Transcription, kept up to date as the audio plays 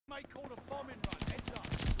They called a bombing run. Heads up.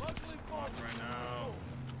 Local enforcement right now.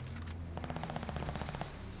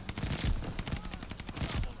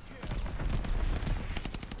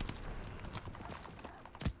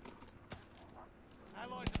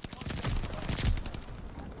 Allied contact.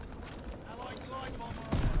 Allied glide bomber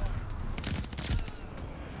online.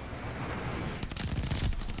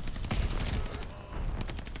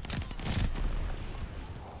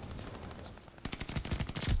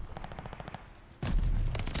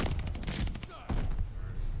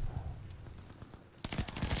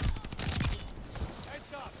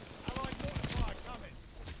 Heads up. Allied mortar coming.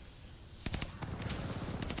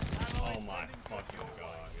 Allied Oh my sending fucking your way.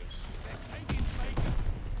 god. They're taking Baker.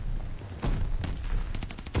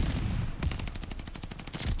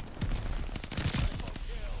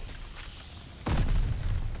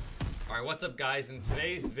 Alright, what's up guys? In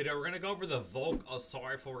today's video, we're going to go over the VOLK assault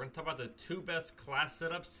rifle. We're going to talk about the two best class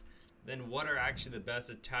setups, then what are actually the best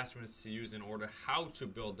attachments to use in order how to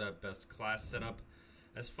build that best class setup.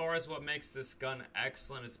 As far as what makes this gun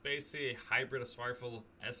excellent, it's basically a hybrid assault rifle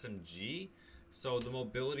SMG. So the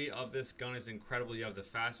mobility of this gun is incredible. You have the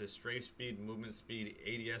fastest strafe speed, movement speed,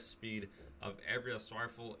 ADS speed of every assault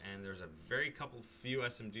rifle, and there's a very few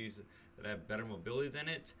SMGs that have better mobility than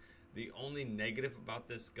it. The only negative about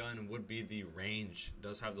this gun would be the range. It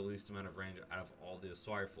does have the least amount of range out of all the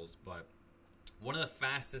assault rifles, but one of the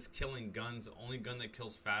fastest killing guns, the only gun that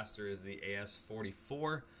kills faster is the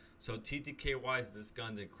AS-44. So TTK wise, this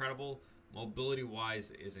gun's incredible. Mobility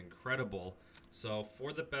wise is incredible. So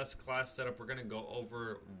for the best class setup, we're going to go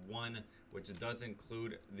over one which does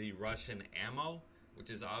include the Russian ammo, which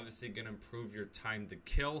is obviously going to improve your time to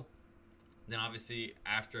kill. Then obviously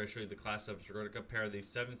after I show you the class setups, we're going to compare the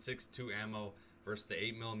 7.62 ammo versus the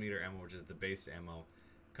 8mm ammo, which is the base ammo,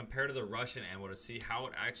 compared to the Russian ammo to see how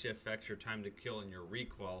it actually affects your time to kill and your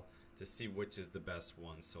recoil to see which is the best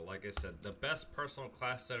one. So like I said, the best personal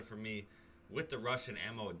class setup for me with the Russian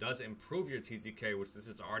ammo, it does improve your TTK, which this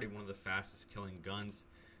is already one of the fastest killing guns.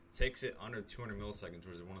 Takes it under 200 milliseconds,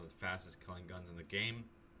 which is one of the fastest killing guns in the game.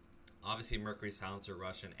 Obviously Mercury silencer,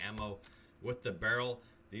 Russian ammo with the barrel.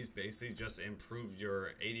 These basically just improve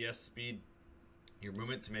your ADS speed, your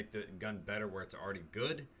movement to make the gun better where it's already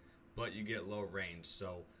good, but you get low range.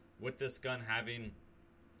 So with this gun having,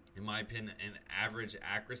 in my opinion, an average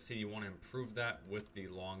accuracy, you want to improve that with the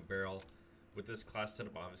long barrel. With this class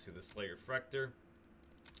setup, obviously the Slayer Fractor.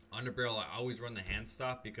 Underbarrel, I always run the hand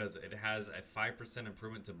stop because it has a 5%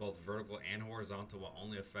 improvement to both vertical and horizontal while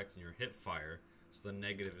only affecting your hip fire. So the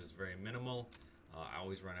negative is very minimal. I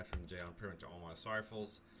always run FMJ on pretty much all my assault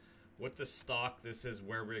rifles. With the stock, this is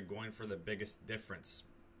where we're going for the biggest difference.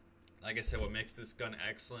 Like I said, what makes this gun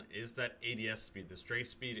excellent is that ADS speed. The strafe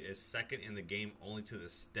speed is second in the game only to the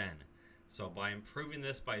Sten. So by improving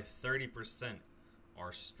this by 30%,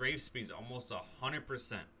 our strafe speed is almost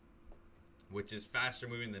 100%, which is faster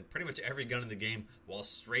moving than pretty much every gun in the game while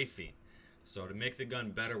strafing. So to make the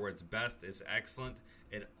gun better where it's best is excellent.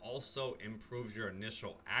 It also improves your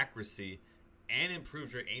initial accuracy and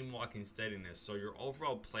improves your aim walking steadiness. So your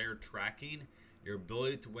overall player tracking, your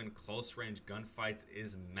ability to win close range gunfights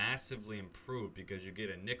is massively improved because you get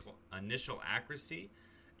initial accuracy.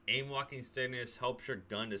 Aim walking steadiness helps your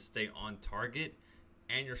gun to stay on target,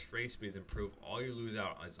 and your strafe speeds improve. All you lose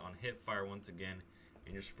out is on hip fire once again,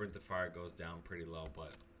 and your sprint to fire goes down pretty low.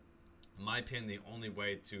 But in my opinion, the only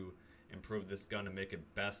way to improve this gun to make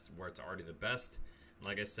it best where it's already the best,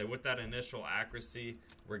 like I said, with that initial accuracy,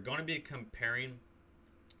 we're going to be comparing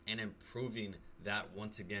and improving that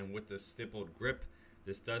once again with the stippled grip.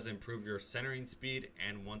 This does improve your centering speed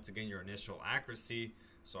and once again your initial accuracy.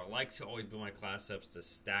 So I like to always build my class setups to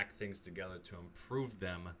stack things together to improve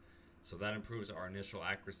them. So that improves our initial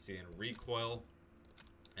accuracy and recoil.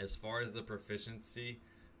 As far as the proficiency,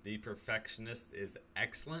 the Perfectionist is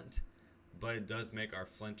excellent, but it does make our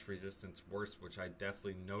flinch resistance worse, which I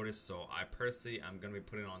definitely noticed. So I personally, I'm going to be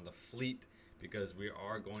putting on the Fleet because we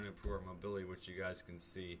are going to improve our mobility, which you guys can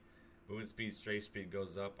see. Movement speed, strafe speed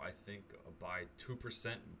goes up, I think, by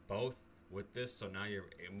 2% both with this. So now your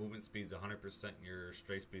movement speed is 100% and your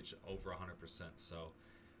strafe speed is over 100%. So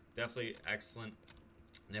definitely excellent.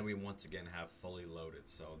 And then we once again have fully loaded.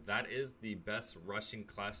 So that is the best rushing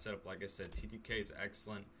class setup. Like I said, TTK is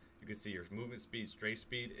excellent. You can see your movement speed, strafe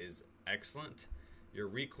speed is excellent. Your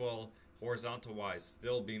recoil, horizontal wise,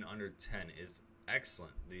 still being under 10 is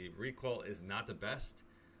excellent. The recoil is not the best,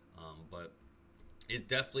 but it's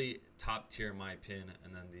definitely top tier in my opinion.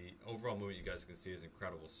 And then the overall movement you guys can see is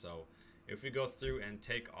incredible. So if we go through and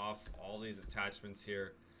take off all these attachments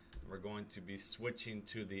here, we're going to be switching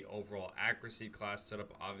to the overall accuracy class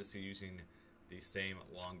setup, obviously using the same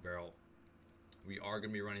long barrel We are going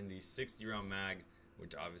to be running the 60 round mag,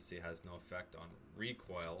 which obviously has no effect on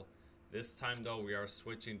recoil. This time though, we are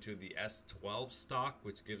switching to the S12 stock,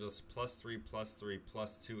 which gives us +3, +3,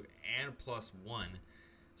 +2, and +1.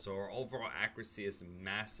 So our overall accuracy is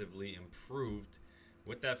massively improved.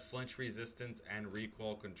 With that flinch resistance and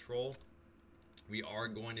recoil control, we are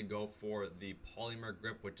going to go for the polymer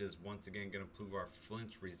grip, which is once again going to improve our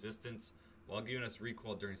flinch resistance while giving us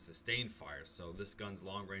recoil during sustained fire. So this gun's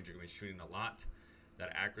long range, you're going to be shooting a lot.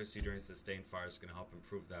 That accuracy during sustained fire is going to help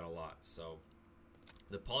improve that a lot. So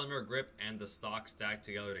the polymer grip and the stock stacked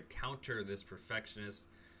together to counter this perfectionist,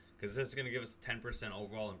 because this is going to give us 10%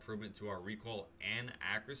 overall improvement to our recoil and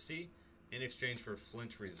accuracy in exchange for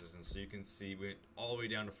flinch resistance. So you can see we went all the way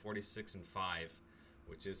down to 46 and 5,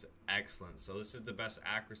 which is excellent. So this is the best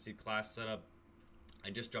accuracy class setup. I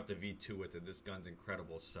just dropped a V2 with it. This gun's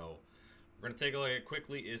incredible. So we're going to take a look at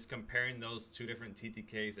quickly is comparing those two different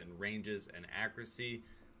TTKs and ranges and accuracy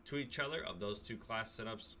to each other of those two class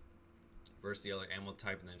setups versus the other ammo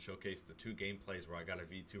type, and then showcase the two gameplays where I got a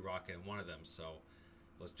V2 rocket in one of them. So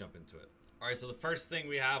let's jump into it. Alright, so the first thing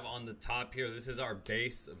we have on the top here, this is our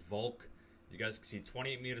base VOLK. You guys can see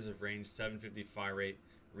 28 meters of range, 750 fire rate.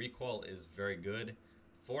 Recoil is very good.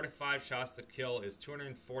 4 to 5 shots to kill is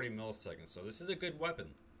 240 milliseconds. So this is a good weapon.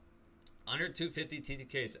 Under 250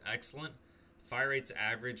 TTK is excellent. Fire rate's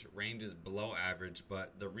average, range is below average,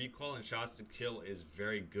 but the recoil and shots to kill is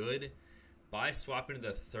very good. By swapping to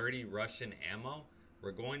the 30 Russian ammo,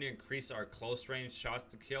 we're going to increase our close range shots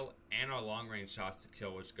to kill and our long range shots to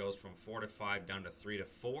kill, which goes from 4 to 5 down to 3 to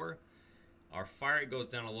 4. Our fire rate goes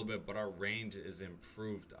down a little bit, but our range is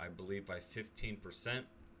improved, I believe, by 15%.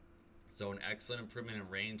 So an excellent improvement in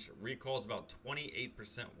range. Recoil is about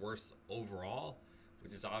 28% worse overall,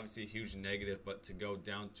 which is obviously a huge negative, but to go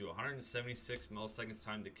down to 176 milliseconds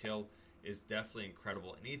time to kill is definitely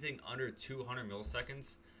incredible. Anything under 200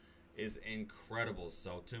 milliseconds is incredible.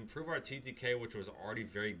 So to improve our TTK, which was already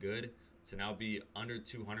very good, to now be under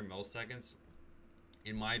 200 milliseconds,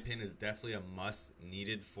 in my opinion, is definitely a must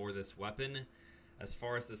needed for this weapon. As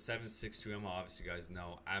far as the 7.62 ammo, obviously you guys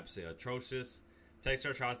know, absolutely atrocious. Takes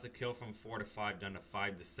our shots to kill from 4 to 5 down to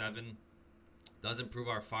 5 to 7. Does improve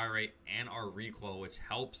our fire rate and our recoil, which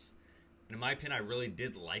helps. And in my opinion, I really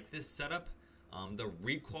did like this setup. The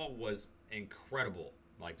recoil was incredible.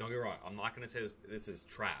 Like, don't get me wrong, I'm not going to say this is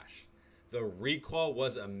trash. The recoil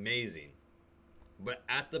was amazing. But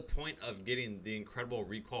at the point of getting the incredible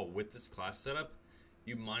recoil with this class setup,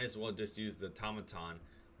 you might as well just use the automaton,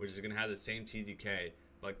 which is going to have the same TTK,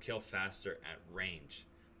 but kill faster at range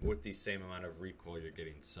with the same amount of recoil you're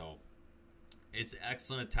getting. So it's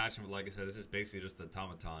excellent attachment, but like I said, this is basically just the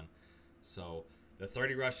automaton. So the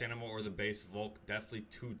 30 rush ammo or the base VOLK, definitely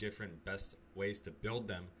two different best ways to build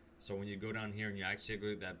them. So when you go down here and you actually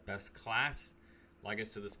go to that best class, like I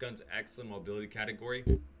said, this gun's excellent mobility category.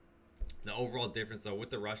 The overall difference though with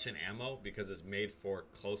the Russian ammo, because it's made for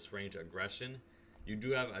close range aggression, you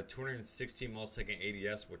do have a 216 millisecond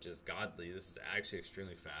ADS, which is godly. This is actually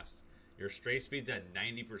extremely fast. Your straight speed's at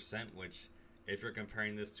 90%, which if you're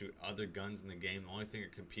comparing this to other guns in the game, the only thing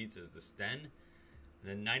it competes is the Sten. And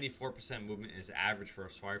then 94% movement is average for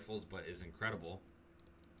assault rifles, but is incredible.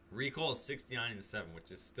 Recoil is 69 and 7,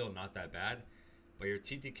 which is still not that bad. But your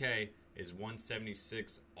TTK is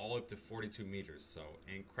 176 all up to 42 meters. So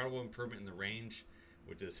incredible improvement in the range,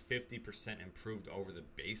 which is 50% improved over the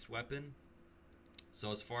base weapon.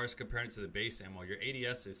 So as far as comparing it to the base ammo, your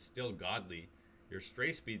ADS is still godly. Your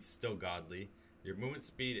straight speed is still godly. Your movement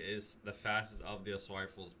speed is the fastest of the assault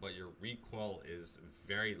rifles, but your recoil is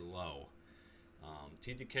very low.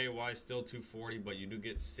 TTK wise, still 240, but you do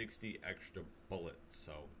get 60 extra bullets.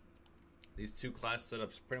 So these two class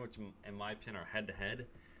setups, pretty much, in my opinion, are head to head.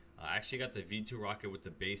 I actually got the V2 rocket with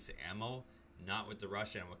the base ammo, not with the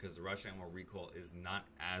rush ammo, because the rush ammo recoil is not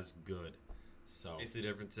as good. So basically the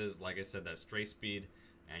difference is, like I said, that straight speed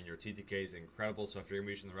and your TTK is incredible. So if you're going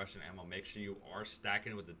to be using the Russian ammo, make sure you are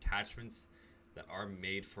stacking with attachments that are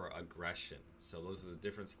made for aggression. So those are the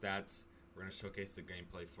different stats. We're going to showcase the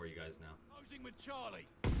gameplay for you guys now. Closing with Charlie.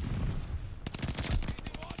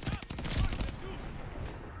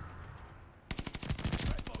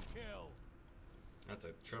 Triple kill. That's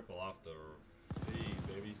a triple off the feed,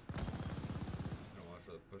 baby. I don't want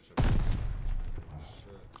for the push-up.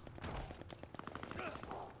 Shit.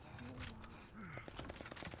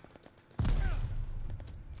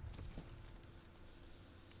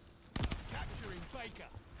 Capturing Baker.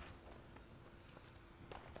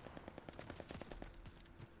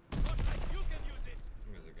 You can use it.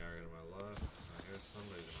 There's a guy right to my left. Here's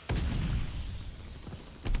somebody to my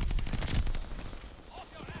Off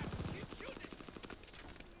your ass. Keep shooting.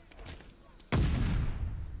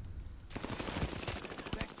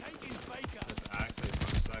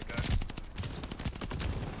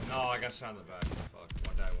 No, I got shot in the back. Fuck,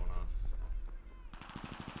 my dad went off.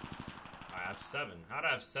 I have 7. How do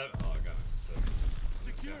I have 7? Oh, I got an assist.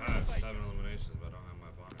 I have 7 eliminations, but I don't have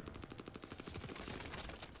my bonnet.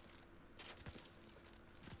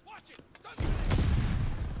 Watch it! Stop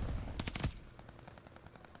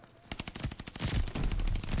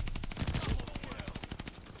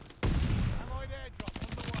Allied airdrop on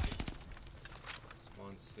the way.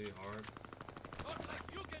 Spawn C hard. Not like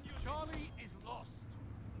you can use Charlie is lost.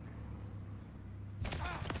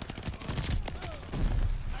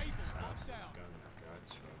 Able locked down. Gun,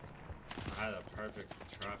 gotcha. I had a perfect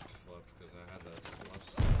trap flip because I had that left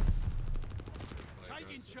side.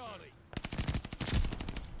 Taking Charlie.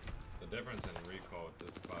 The difference in recall with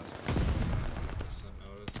this class is 100%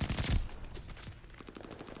 notice.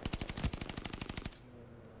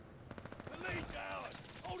 The lead's ours.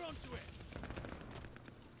 Hold on to it.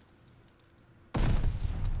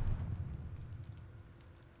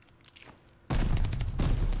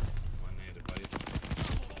 One needed, buddy.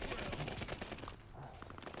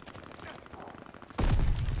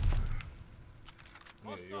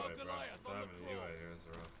 Need a UA, bro. Having a UA here is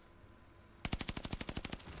rough.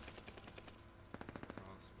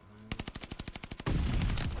 Cross behind.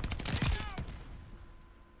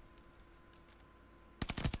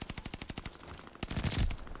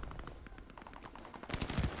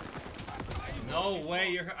 No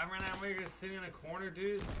way, I ran out of here just sitting in a corner,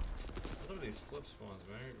 dude. What's up with these flip spawns,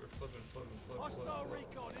 man? We're flipping. Hostile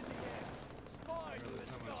recon in the air. Spies in Every the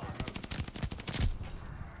time I sky.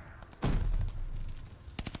 turn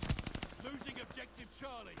Losing objective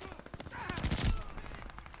Charlie. around.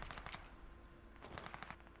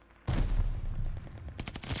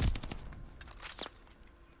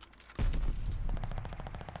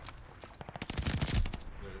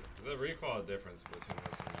 The recoil difference between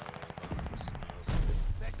this and the other one is 100% noticeable.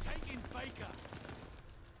 They're taking Baker.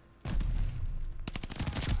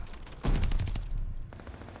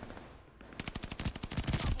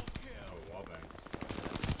 Double kill. Oh, wall bangs.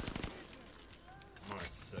 I'm on a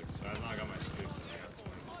 6. I've not got my streaks. I got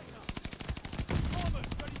 26. Bombers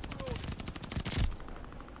ready for orders.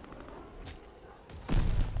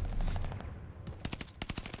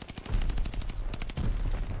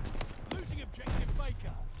 Losing objective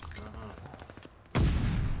Baker.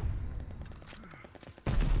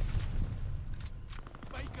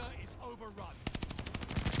 Baker is overrun.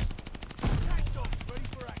 Attack dogs ready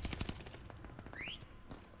for action.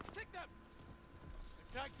 Sick them!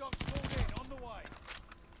 Attack dogs called in on the way.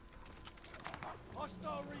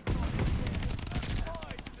 Hostile recon in the air.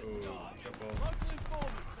 Spies in the Ooh, sky. triple. Local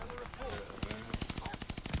informants tell the report. Advance.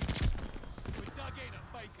 We dug in at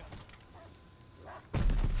Baker.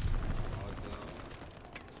 Odds out.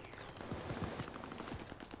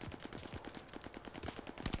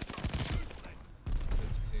 15.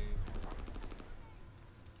 17.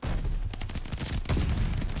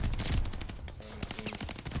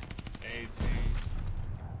 18.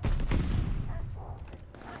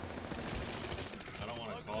 I don't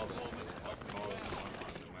want to call this because if I call this long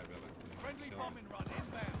run, it might be like Friendly kill bombing me. run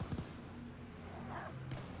inbound.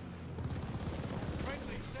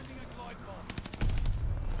 Friendly sending a glide bomb.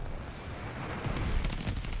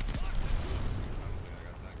 I don't think I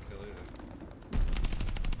got that kill either.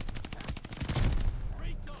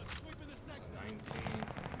 Recon sweeping the So sector. 19.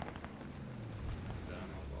 Down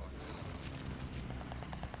on box.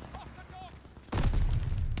 Off the dog.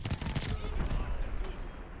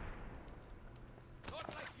 Not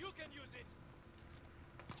like you can use it.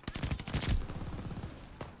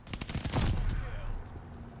 Kill.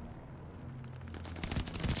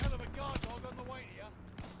 Hell of a guard dog on the way here.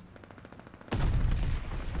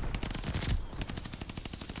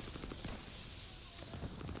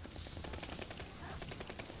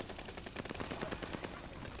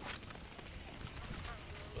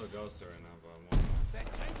 Still ghost right now, but I'm one. They're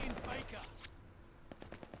taking Baker.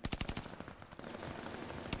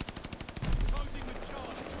 Closing with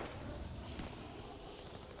Charlie.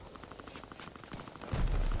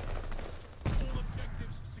 All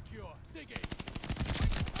objectives secure. Dig in.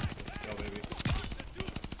 Let's go, baby.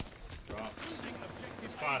 Drop. Losing objective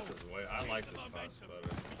This class Able. is way. I like this Keep the class momentum.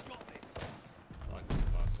 better. We got this. I like this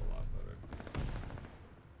class a lot better.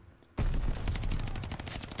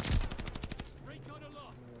 Recon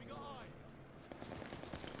aloft. We got eyes.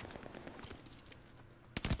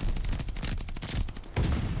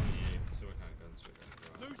 28. Let's see what kind of guns we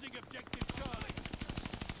got. Losing objective Charlie.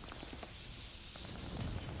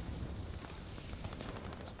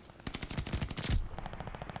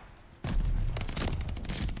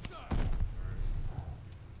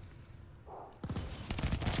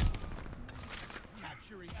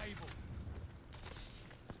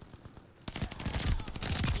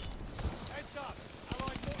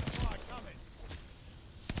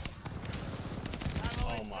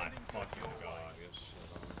 get shit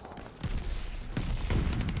on.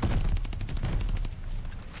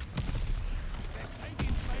 They're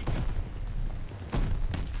taking Baker.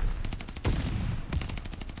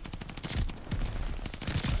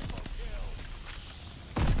 Double kill.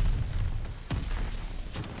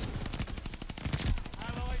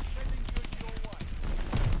 Allies sending goods your way.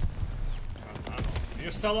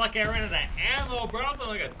 You're so lucky I ran out of ammo, bro. I was on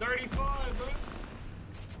like a 35, bro.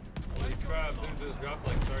 Holy crap, dude, just dropped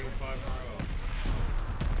like 35 in a row.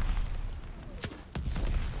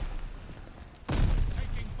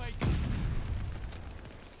 Taking Baker.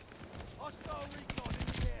 Hostile recon in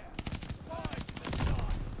the air. Spies in the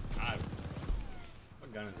sky. What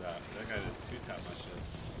gun is that? That guy just two-tapped my shit.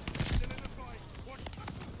 Still in the fight. Watch.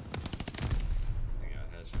 He got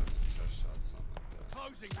headshots, chest shots, something like that.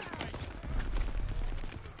 Closing with Baker.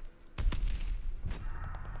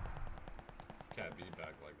 Cat beat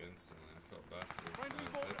back like instantly. I felt bad for these Friendly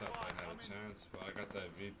guys. They mortar thought fire they had a coming. chance, but I got that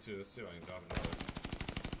V2. Let's see if I can drop another.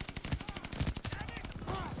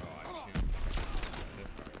 Oh, I can't. That hit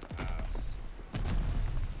for his ass.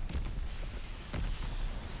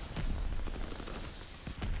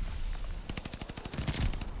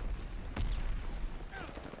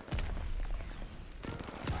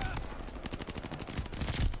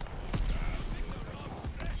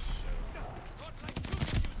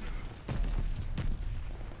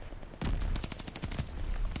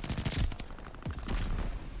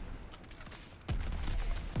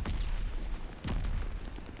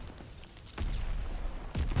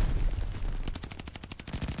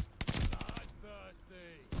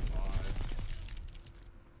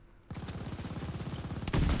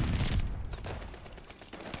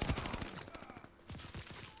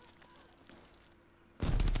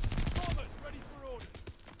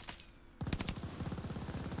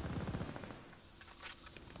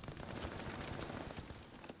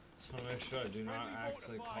 I want to make sure I do not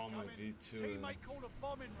actually call my V2 in. Teammate called a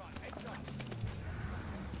bombing run. Heads up.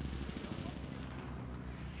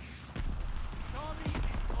 Charlie is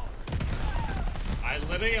lost. I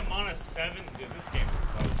literally am on a 7. Dude, this game is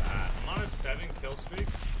so bad. I'm on a 7 kill streak.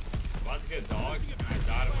 About to get dogs, and I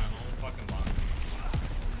died of my own fucking bomb.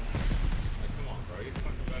 Like, come on, bro. You're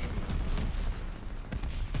fucking better than that,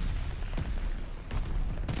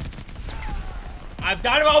 man. I've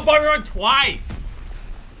died of my own bomb run twice!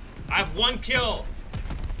 I have 1 kill.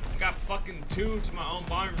 I got fucking 2 to my own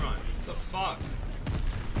bomb run. What the fuck?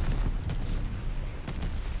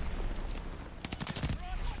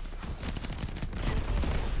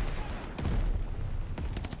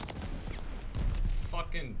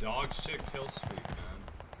 Fucking dog shit kill streak, man.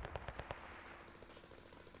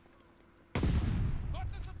 Got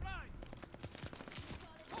the supplies.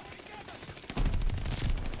 Come together.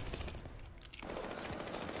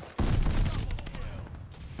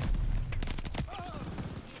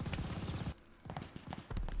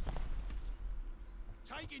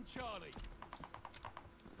 Taking Charlie.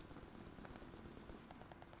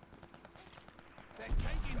 They're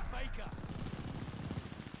taking Baker.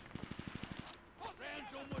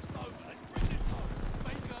 Round's almost over. Let's bring this home.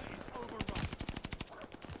 Baker is overrun.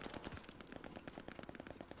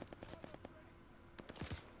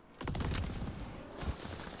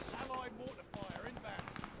 Allied mortar fire inbound.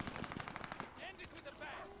 End it with a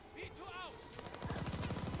bang. V2 out.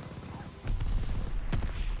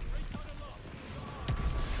 Recon aloft.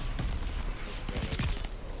 Let's go.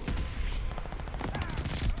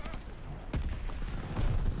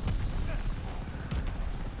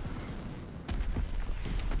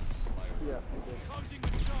 Yeah, I did. Closing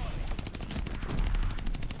with Charlie.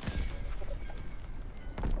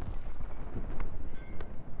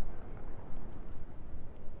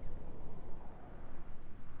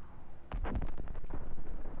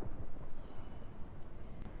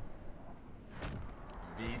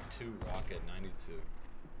 V2 rocket 92.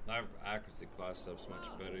 Live accuracy class up's much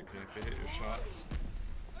better. You can actually hit your shots.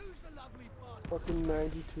 Who's the lovely bastard? Fucking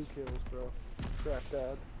 92 kills, bro.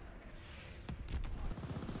 Trapgod.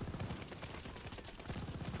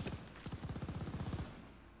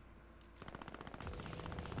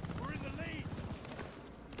 We're in the lead.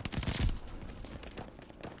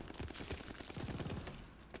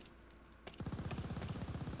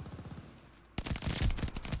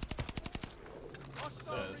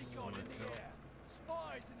 Hostile Says recon on in the the kill. air.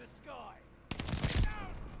 Spies in the sky.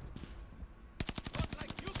 Down. Not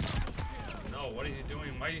like you double kill. No, what are you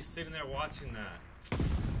doing? Why are you sitting there watching that?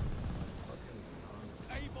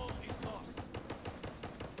 Able is lost.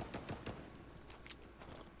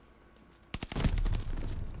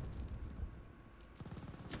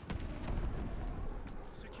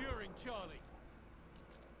 Securing Charlie.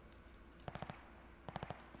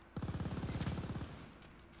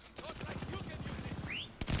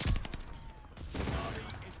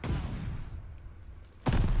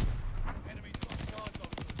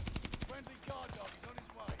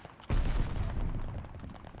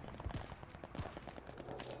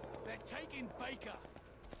 taking Baker.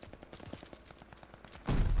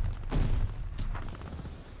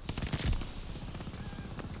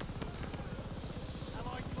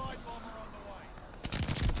 Allied glide bomber on the way.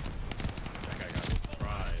 That guy got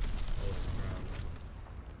fried. Holy crap.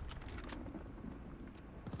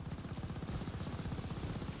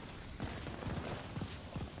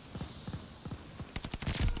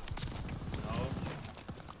 No.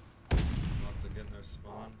 About to get in their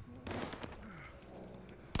spawn.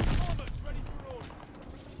 Bombers ready for orders.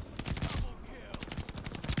 Double kill.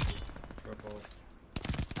 Triple.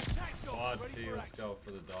 Attack dog Quad ready feed, for let's action. go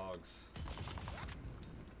for the dogs.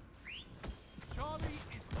 Charlie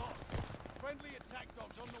is lost. Friendly attack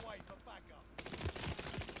dogs on the way for backup.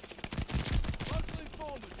 Local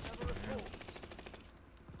informers never report. Yes.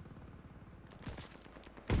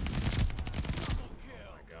 Double Oh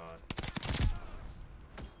kill. my god.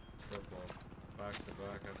 Triple. Back to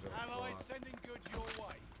back after a Allies block. sending goods your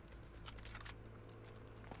way.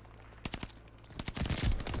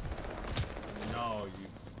 No, you.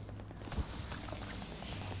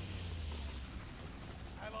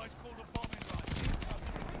 Allies called a bombing run.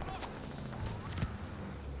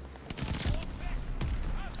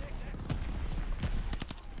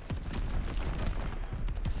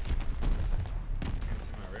 Can't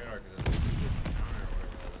see my radar because it's stupid counter or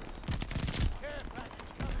whatever that is. Care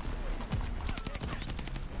package coming for you.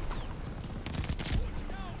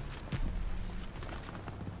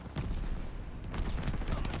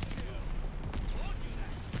 Double kill.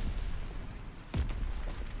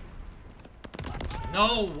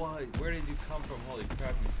 No, what? Where did you come from? Holy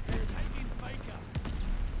crap, you scared me. Taking Baker.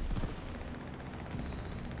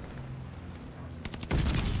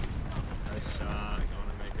 Nice shot. Going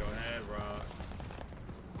to make go ahead, bro.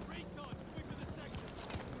 Recon, quick to the sector.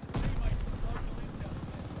 Teammates with local intel on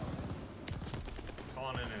their side.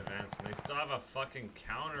 Calling in advance, and they still have a fucking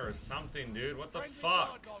counter or something, dude. What the Friendly fuck?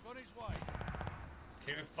 guard dog on his way.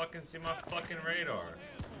 Can't even fucking see my fucking radar.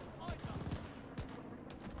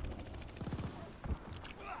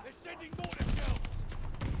 They're sending mortar shells.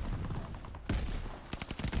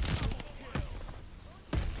 Double kill.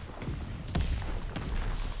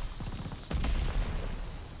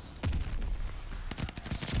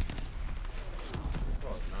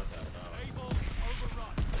 Oh, it's not that bad. Able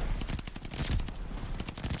overrun.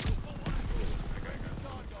 Ooh, that guy got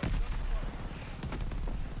Guard it. dogs on the way.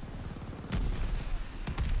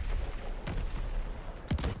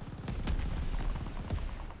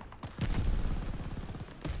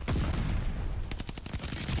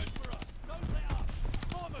 Looking good for us. Don't let up.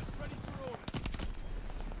 Bombers ready for orders.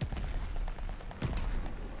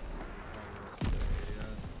 This is trying to say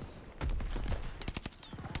yes.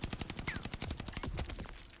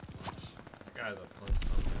 That guy's a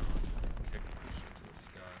Flintstone now. Kick my shit to the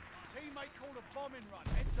sky. Teammate called a bombing run.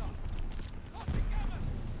 Heads up. What's it coming?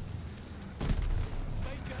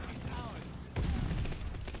 Baker is ours.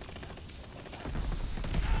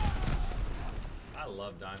 I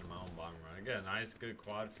love dying in my own bomb run. I get a nice, good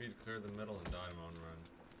quad feed, clear the middle, and die in my own run.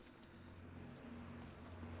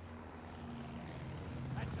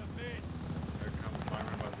 That's a miss. Here comes bomb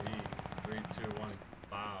run about to eat. 3, 2, 1,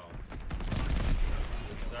 bow.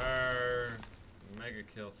 Yes, sir. Mega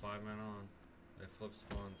kill, 5 men on. They flip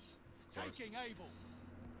spawns, of course. Taking Able.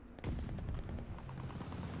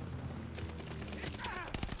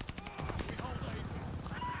 We hold Able.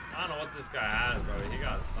 I don't know what this guy has, bro. He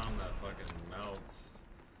got some that fucking melts.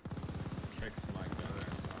 Kicks my gun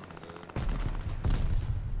or something, dude.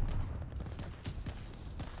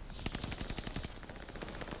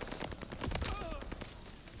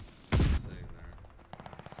 Sitting there.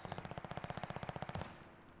 Let's see.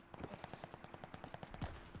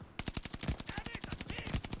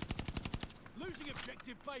 Losing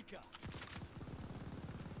objective Baker.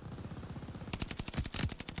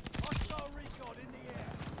 Hostile recon in the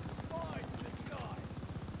air. Spies in the sky.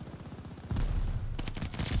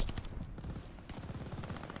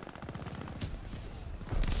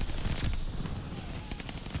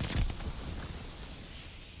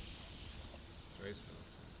 Strays for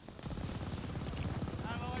this.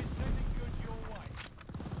 Allies sending goods your way.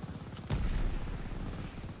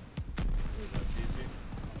 Who is that, PG?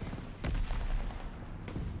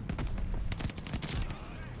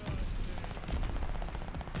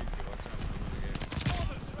 PG, watch out, I'm gonna get.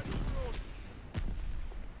 Bombers ready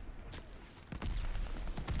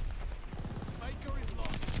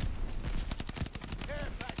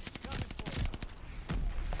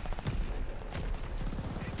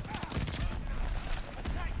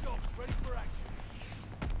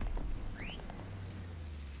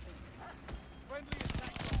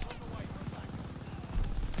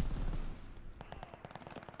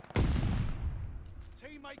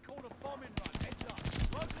Teammate called a bombing run. Heads up.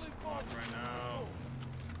 Local informant. Right now.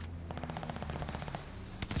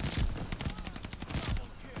 Double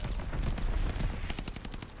kill.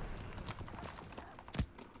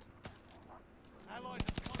 Allied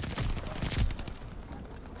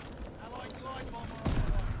Allied glide bomber on the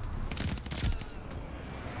right.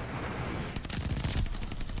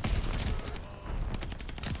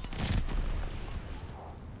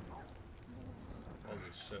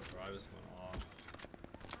 Holy shit, bro, I just went off.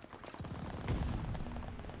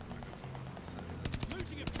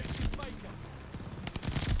 Losing objective Baker.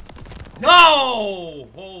 No!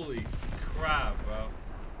 Holy crap, bro.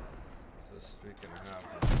 It's a streak and a half.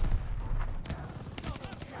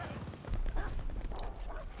 Double kill.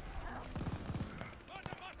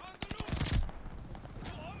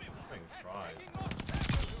 This thing fries.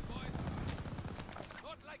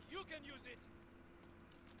 Not like you can use it.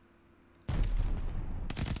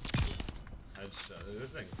 Headshot. This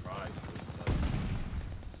thing fries. This,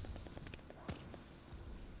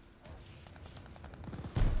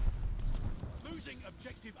 Losing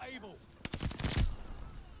objective Able.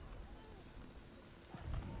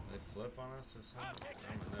 they flip on us or something? No,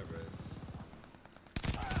 it never is.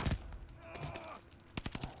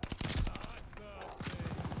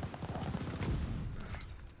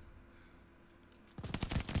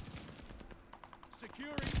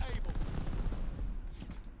 Securing Able.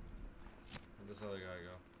 Where'd this other guy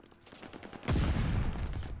go?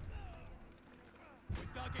 We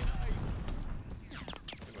dug in at Able.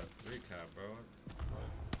 I got 3 cap, bro.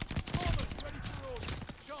 Bombers ready for orders.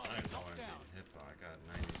 I Charlie didn't know locked I'd down. be hit by. I got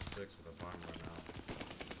 96 with a bomb right now.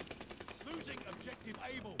 Losing objective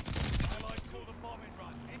Able. Allied called a bombing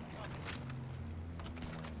run. Incoming.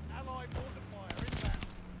 Allied mortar fire inbound.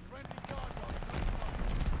 Friendly guard dog notified.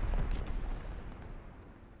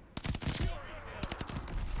 Fury hill.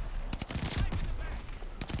 Taking the back.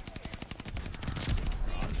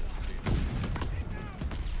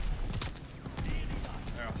 Nearly done.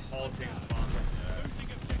 They're a whole team spawn right there. Losing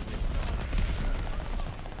objective.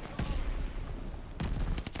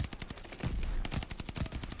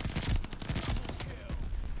 Double kill.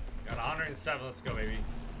 Got 107. Let's go, baby.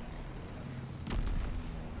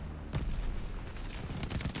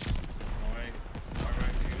 Oh, wait.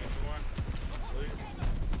 Alright, can you give me some more? Please.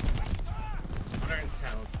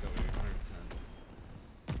 110. Let's go, baby. 110.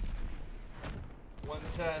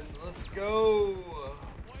 110. Let's go.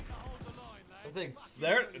 Way to hold the line, I lads. think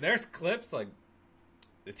Fucking there's clips like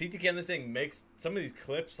the TTK on this thing makes some of these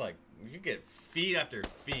clips like you get feed after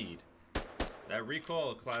feed. That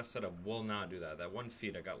recoil class setup will not do that. That one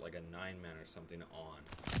feed I got like a 9-man or something on.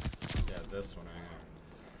 Yeah, this one right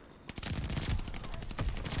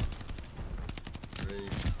here. 3.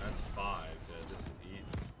 That's 5.